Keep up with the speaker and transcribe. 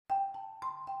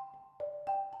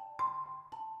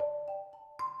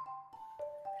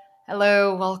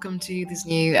Hello, welcome to this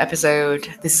new episode.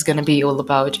 This is going to be all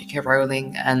about J.K.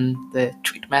 Rowling and the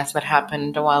tweet mess that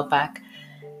happened a while back.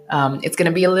 It's going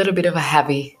to be a little bit of a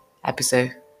heavy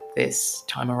episode this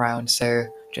time around, so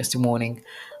just a warning.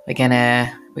 We're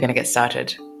gonna get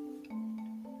started.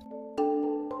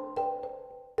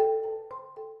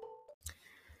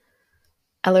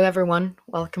 Hello, everyone.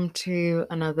 Welcome to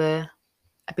another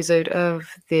episode of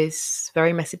this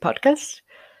very messy podcast.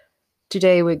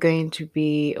 Today we're going to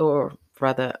be, or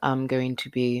rather, I'm going to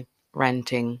be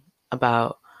ranting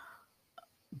about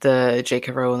the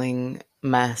J.K. Rowling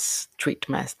tweet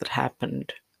mess that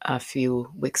happened a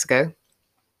few weeks ago.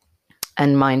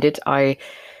 And mind it, I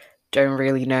don't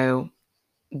really know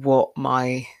what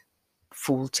my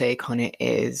full take on it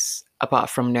is, apart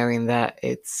from knowing that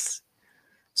it's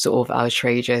sort of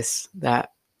outrageous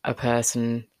that a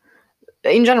person,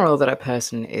 in general, that a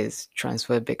person is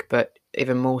transphobic, but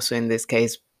even more so in this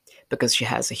case because she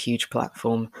has a huge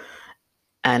platform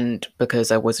and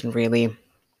because I wasn't really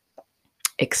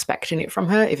expecting it from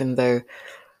her, even though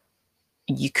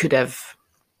you could have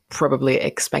probably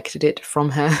expected it from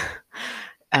her.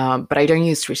 But I don't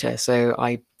use Twitter, so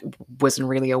I wasn't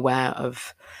really aware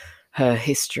of her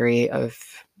history of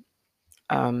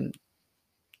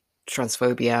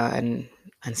transphobia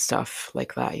and stuff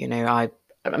like that.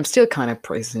 I'm still kind of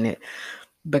processing it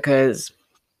because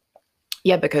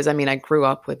I mean I grew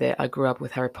up with it. I grew up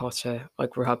with Harry Potter. I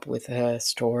grew up with her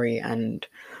story, and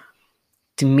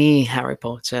to me, Harry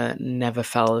Potter never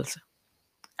felt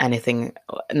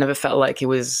like it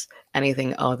was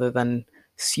anything other than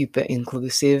super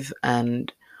inclusive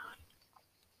and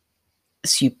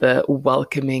super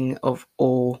welcoming of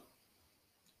all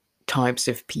types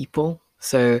of people.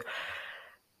 So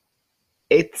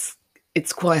it's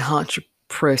quite hard to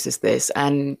process this,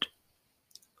 and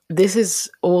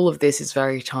all of this is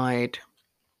very tied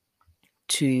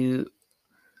to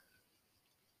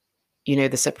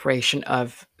the separation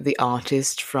of the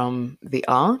artist from the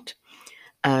art.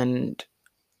 And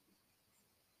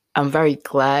I'm very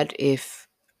glad if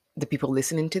the people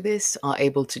listening to this are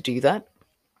able to do that.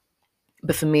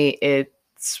 But for me,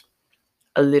 it's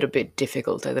a little bit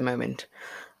difficult at the moment.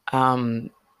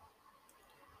 Like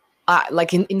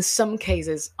in some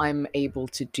cases, I'm able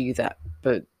to do that,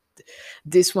 but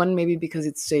this one, maybe because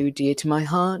it's so dear to my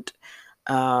heart,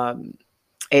 I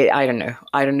don't know.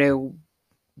 I don't know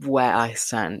where I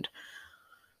stand.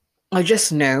 I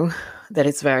just know that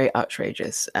it's very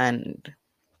outrageous and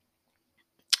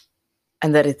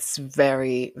that it's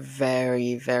very,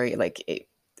 very, very like it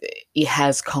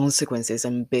has consequences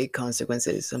and big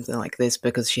consequences, something like this,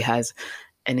 because she has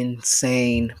an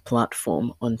insane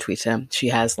platform on Twitter. She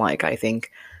has like I think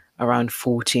around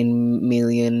 14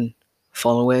 million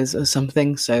followers or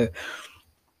something. So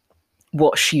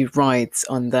what she writes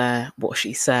on there, what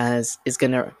she says is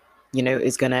gonna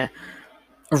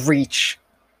reach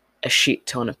a shit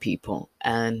ton of people.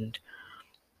 And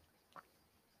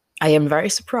I am very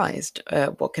surprised.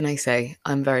 What can I say?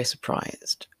 I'm very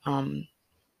surprised.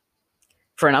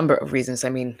 For a number of reasons. I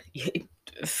mean,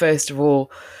 first of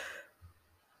all,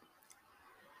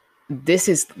 this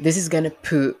is going to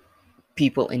put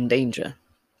people in danger.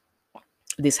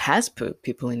 This has put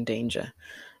people in danger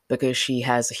because she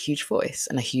has a huge voice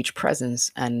and a huge presence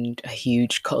and a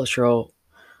huge cultural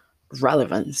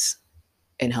relevance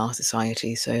in our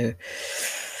society. So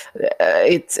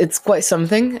it's quite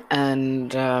something.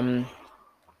 And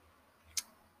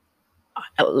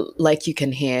like you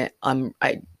can hear,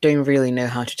 I don't really know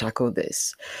how to tackle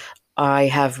this. I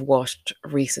have watched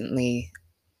recently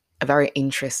a very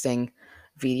interesting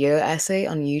video essay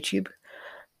on YouTube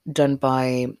done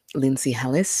by Lindsay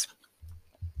Ellis,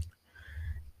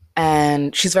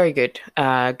 and she's very good.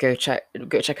 Go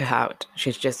check her out.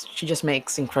 She just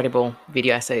makes incredible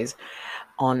video essays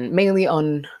mainly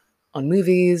on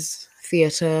movies,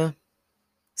 theater,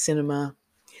 cinema,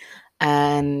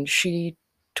 and she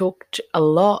talked a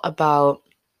lot about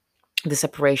the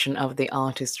separation of the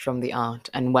artist from the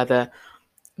art and whether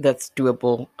that's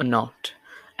doable or not,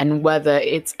 and whether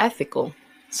it's ethical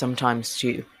sometimes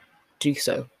to do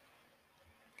so.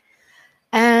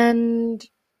 And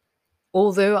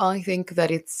although I think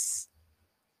that it's,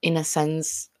 in a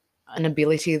sense, an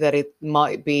ability that it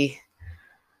might be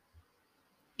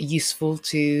useful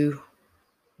to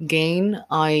gain,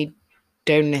 I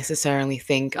don't necessarily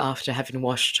think, after having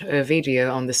watched a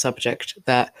video on the subject,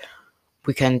 that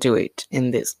we can do it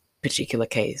in this particular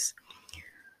case.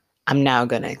 I'm now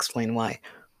going to explain why.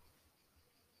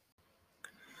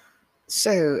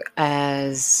 So,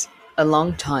 as a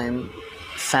long-time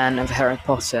fan of Harry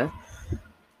Potter,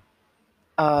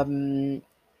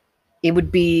 it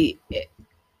would be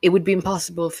it would be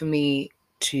impossible for me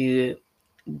to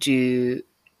do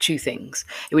two things.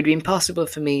 It would be impossible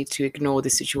for me to ignore the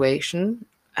situation,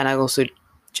 and I also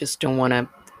just don't want to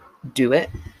do it.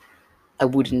 I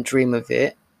wouldn't dream of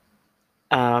it.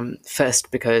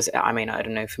 First, because I mean, I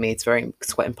don't know. For me, it's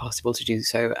quite impossible to do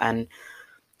so, and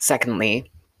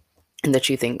secondly, and the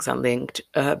two things are linked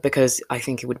because I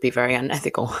think it would be very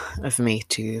unethical of me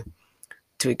to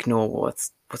ignore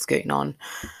what's going on.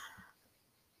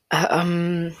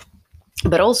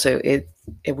 But also, it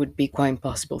would be quite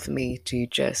impossible for me to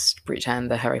just pretend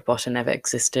that Harry Potter never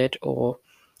existed, or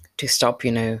to stop,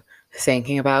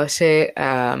 thinking about it,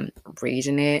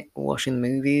 reading it, watching the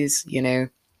movies,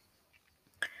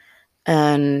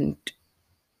 And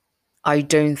I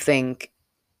don't think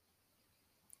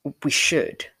we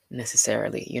should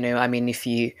necessarily, I mean,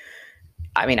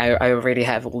 I already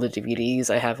have all the DVDs,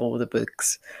 I have all the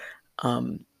books.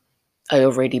 I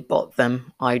already bought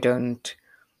them. I don't.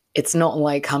 It's not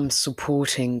like I'm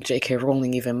supporting J.K.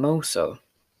 Rowling even more so.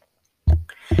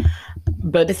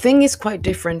 But the thing is quite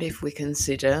different if we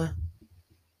consider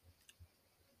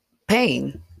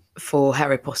paying for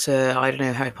Harry Potter, I don't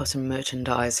know, Harry Potter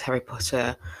merchandise, Harry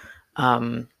Potter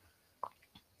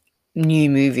new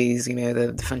movies,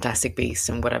 the Fantastic Beasts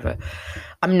and whatever.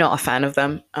 I'm not a fan of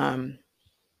them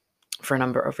for a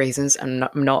number of reasons. I'm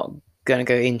not going to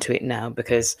go into it now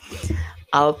because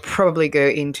I'll probably go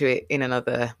into it in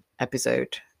another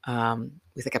episode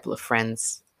with a couple of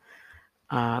friends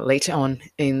later on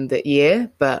in the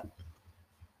year. But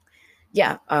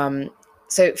yeah,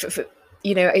 so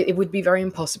it would be very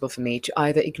impossible for me to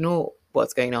either ignore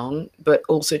what's going on, but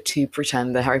also to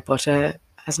pretend that Harry Potter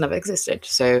has never existed.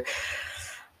 So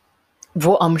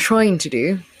what I'm trying to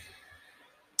do,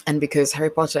 and because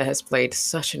Harry Potter has played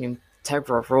such an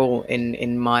integral role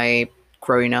in my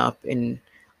growing up, in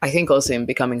I think also in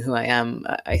becoming who I am,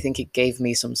 I think it gave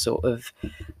me some sort of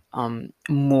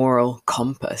moral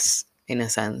compass in a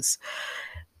sense.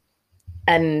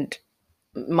 And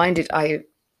mind it, I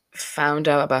found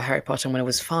out about Harry Potter when I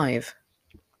was 5,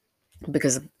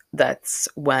 because that's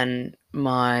when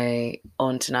my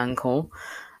aunt and uncle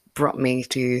brought me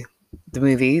to the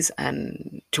movies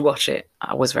and to watch it.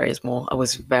 I was very small. I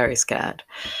was very scared.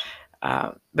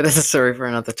 But that's a story for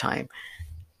another time.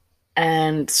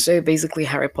 And so basically,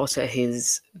 Harry Potter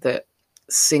is the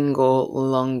single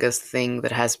longest thing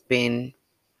that has been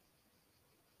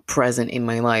present in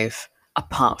my life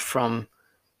apart from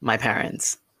my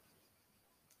parents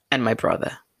and my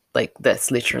brother. Like,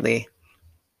 that's literally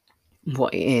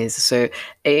what it is. So,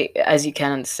 as you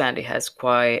can understand, it's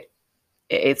quite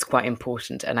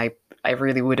important, and I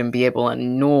really wouldn't be able,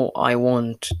 and nor I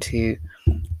want to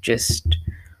just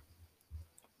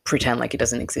pretend like it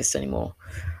doesn't exist anymore.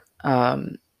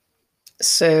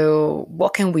 So,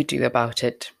 what can we do about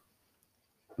it?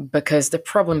 Because the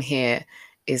problem here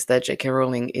is that J.K.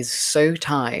 Rowling is so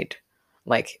tied,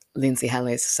 like Lindsay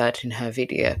Ellis said in her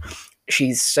video,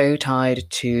 she's so tied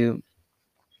to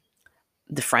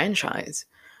the franchise.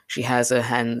 She has her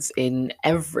hands in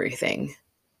everything,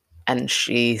 and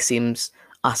she seems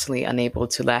utterly unable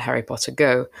to let Harry Potter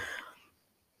go.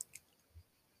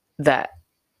 That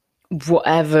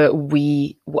whatever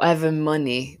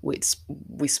money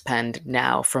we spend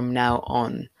now from now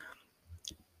on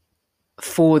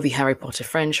for the Harry Potter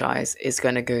franchise is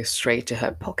going to go straight to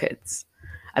her pockets.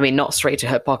 I mean, not straight to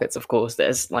her pockets, of course.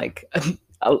 There's like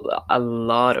a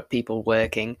lot of people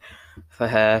working for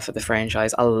her, for the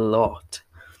franchise, a lot.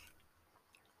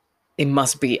 It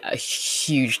must be a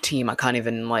huge team. I can't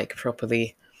even like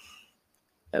properly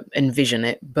envision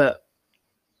it, but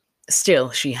still,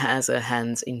 she has her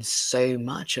hands in so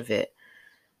much of it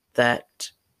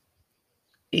that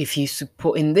if you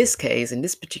support, in this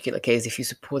particular case, if you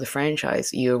support the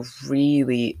franchise, you're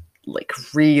really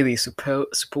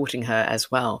supporting her as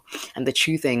well. And the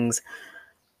two things,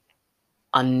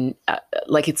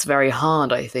 like, it's very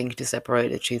hard, I think, to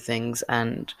separate the two things.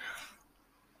 And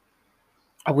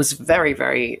I was very,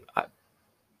 very.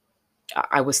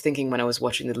 I was thinking when I was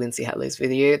watching the Lindsay Ellis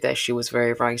video that she was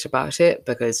very right about it,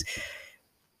 because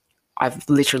I've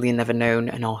literally never known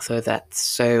an author that's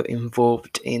so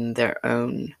involved in their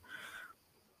own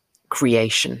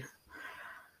creation.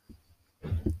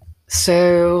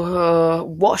 So,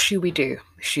 what should we do?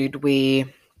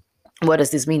 What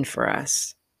does this mean for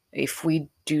us? If we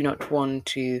do not want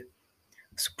to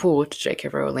support J.K.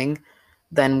 Rowling,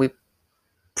 then we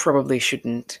probably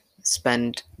shouldn't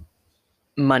spend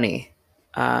money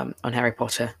on Harry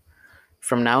Potter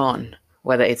from now on,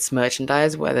 whether it's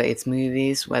merchandise, whether it's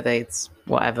movies, whether it's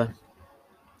whatever.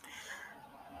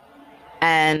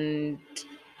 And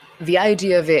the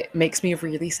idea of it makes me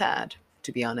really sad,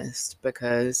 to be honest,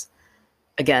 because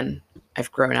again,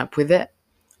 I've grown up with it.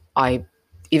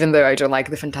 Even though I don't like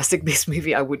the Fantastic Beasts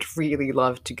movie, I would really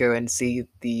love to go and see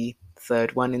the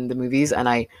third one in the movies, and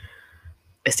I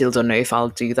still don't know if I'll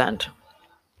do that.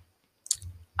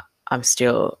 I'm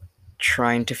still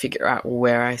trying to figure out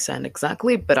where I stand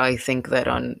exactly, but I think that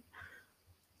on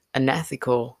an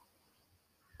ethical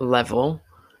level,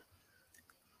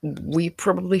 we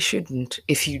probably shouldn't,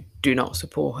 if you do not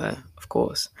support her, of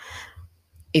course.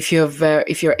 If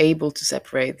you're able to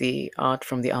separate the art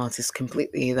from the artist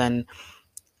completely, then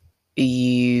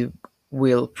you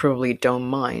will probably don't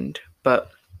mind. But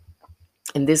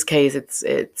in this case,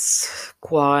 it's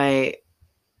quite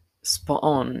spot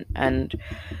on. And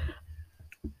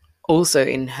also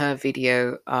in her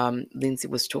video, Lindsay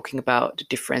was talking about the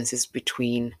differences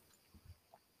between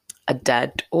a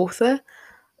dead author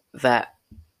that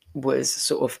was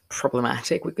sort of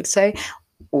problematic, we could say,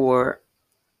 or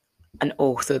an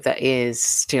author that is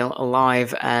still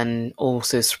alive and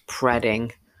also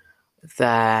spreading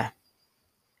their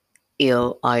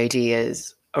ill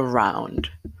ideas around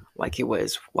like it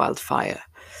was wildfire.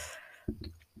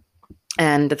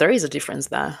 And there is a difference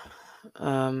there.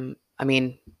 I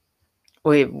mean,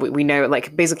 we know,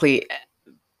 like, basically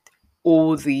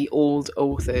all the old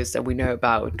authors that we know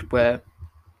about were,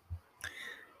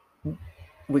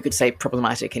 we could say,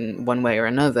 problematic in one way or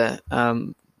another.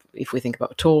 If we think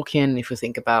about Tolkien, if we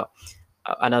think about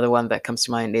another one that comes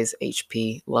to mind is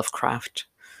H.P. Lovecraft,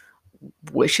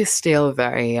 which is still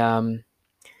very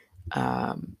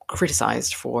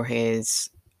criticized for his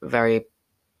very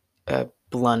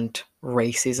blunt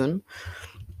racism.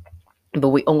 But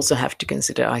we also have to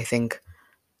consider, I think,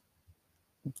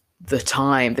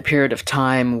 the period of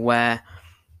time where,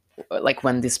 like,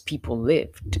 when these people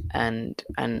lived, and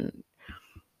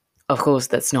of course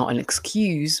that's not an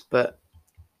excuse, but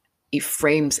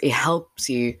it helps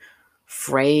you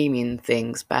framing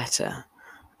things better.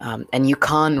 And you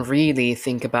can't really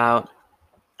think about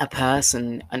a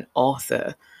person, an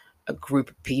author, a group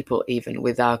of people even,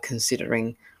 without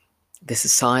considering the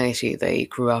society they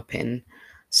grew up in.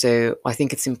 So I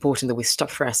think it's important that we stop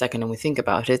for a second and we think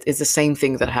about it. It's the same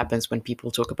thing that happens when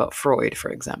people talk about Freud, for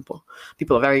example.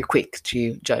 People are very quick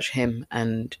to judge him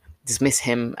and dismiss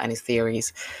him and his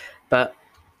theories. But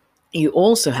you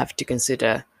also have to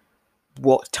consider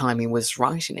what time he was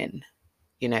writing in,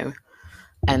 you know?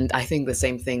 And I think the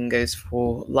same thing goes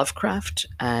for Lovecraft.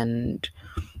 And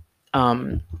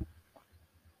I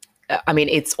mean,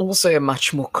 it's also a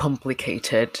much more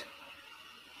complicated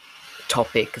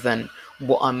topic than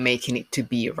what I'm making it to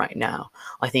be right now.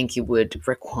 I think it would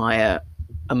require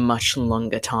a much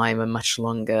longer time, a much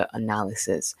longer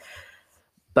analysis.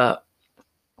 But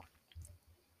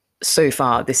so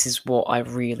far, this is what I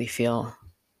really feel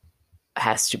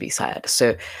has to be said.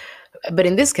 So, but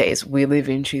in this case, we live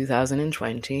in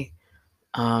 2020.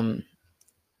 I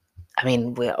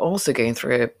mean, we're also going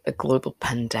through a global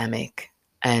pandemic,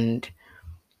 and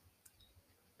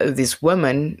this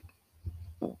woman,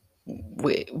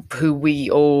 who we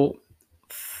all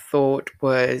thought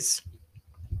was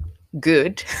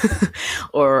good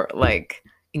or like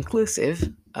inclusive,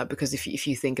 because if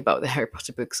you think about the Harry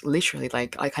Potter books, literally,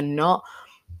 like, I cannot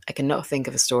think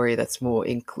of a story that's more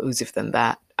inclusive than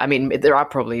that. I mean, there are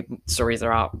probably stories that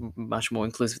are much more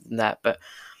inclusive than that, but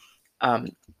I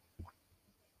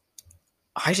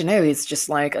don't know, it's just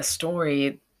like a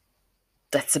story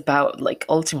that's about, like,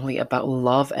 ultimately about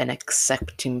love and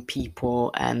accepting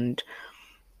people and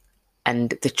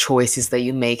the choices that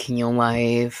you make in your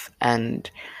life. And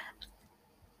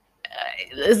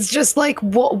it's just like,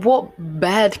 what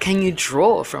bad can you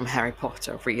draw from Harry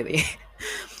Potter, really?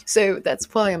 So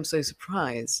that's why I'm so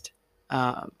surprised.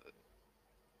 I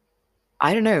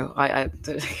don't know. I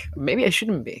maybe I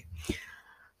shouldn't be.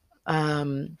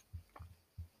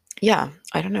 Yeah,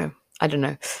 I don't know.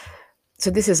 So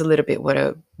this is a little bit what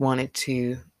I wanted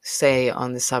to say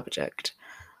on the subject.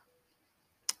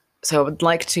 So I would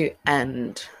like to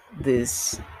end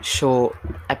this short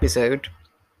episode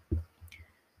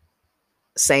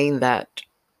saying that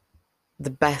the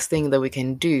best thing that we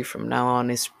can do from now on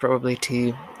is probably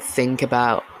to think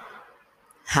about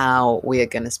how we are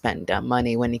going to spend our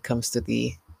money when it comes to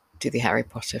the Harry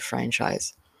Potter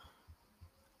franchise.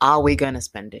 Are we going to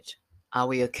spend it? Are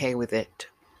we okay with it?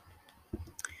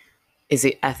 Is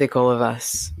it ethical of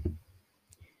us?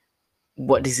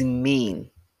 What does it mean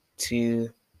to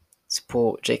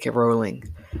support J.K. Rowling?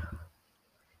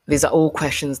 These are all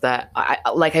questions that I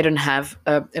don't have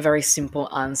a very simple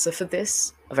answer for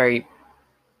this, a very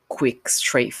quick,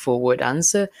 straightforward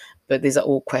answer, but these are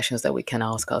all questions that we can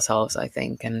ask ourselves, I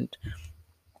think, and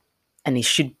and it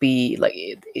should be like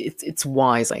it's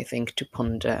wise, I think, to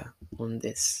ponder on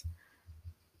this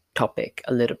topic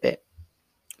a little bit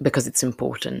because it's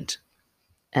important,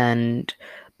 and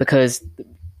because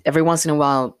every once in a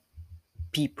while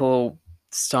people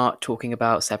start talking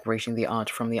about separating the art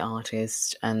from the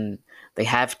artist, and they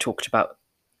have talked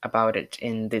about it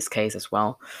in this case as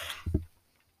well.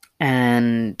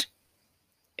 And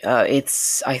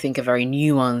it's, I think, a very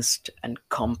nuanced and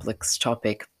complex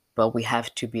topic, but we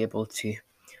have to be able to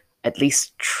at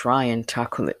least try and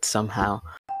tackle it somehow.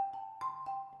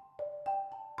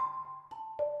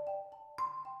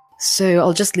 So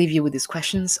I'll just leave you with these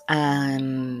questions,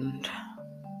 and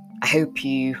I hope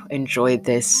you enjoyed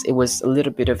this. It was a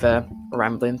little bit of a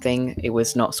rambling thing. It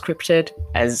was not scripted,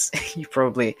 as you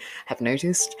probably have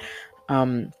noticed.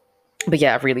 But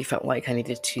yeah, I really felt like I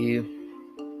needed to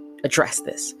address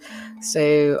this.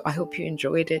 So I hope you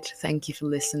enjoyed it. Thank you for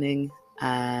listening,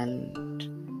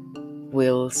 and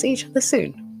we'll see each other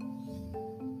soon.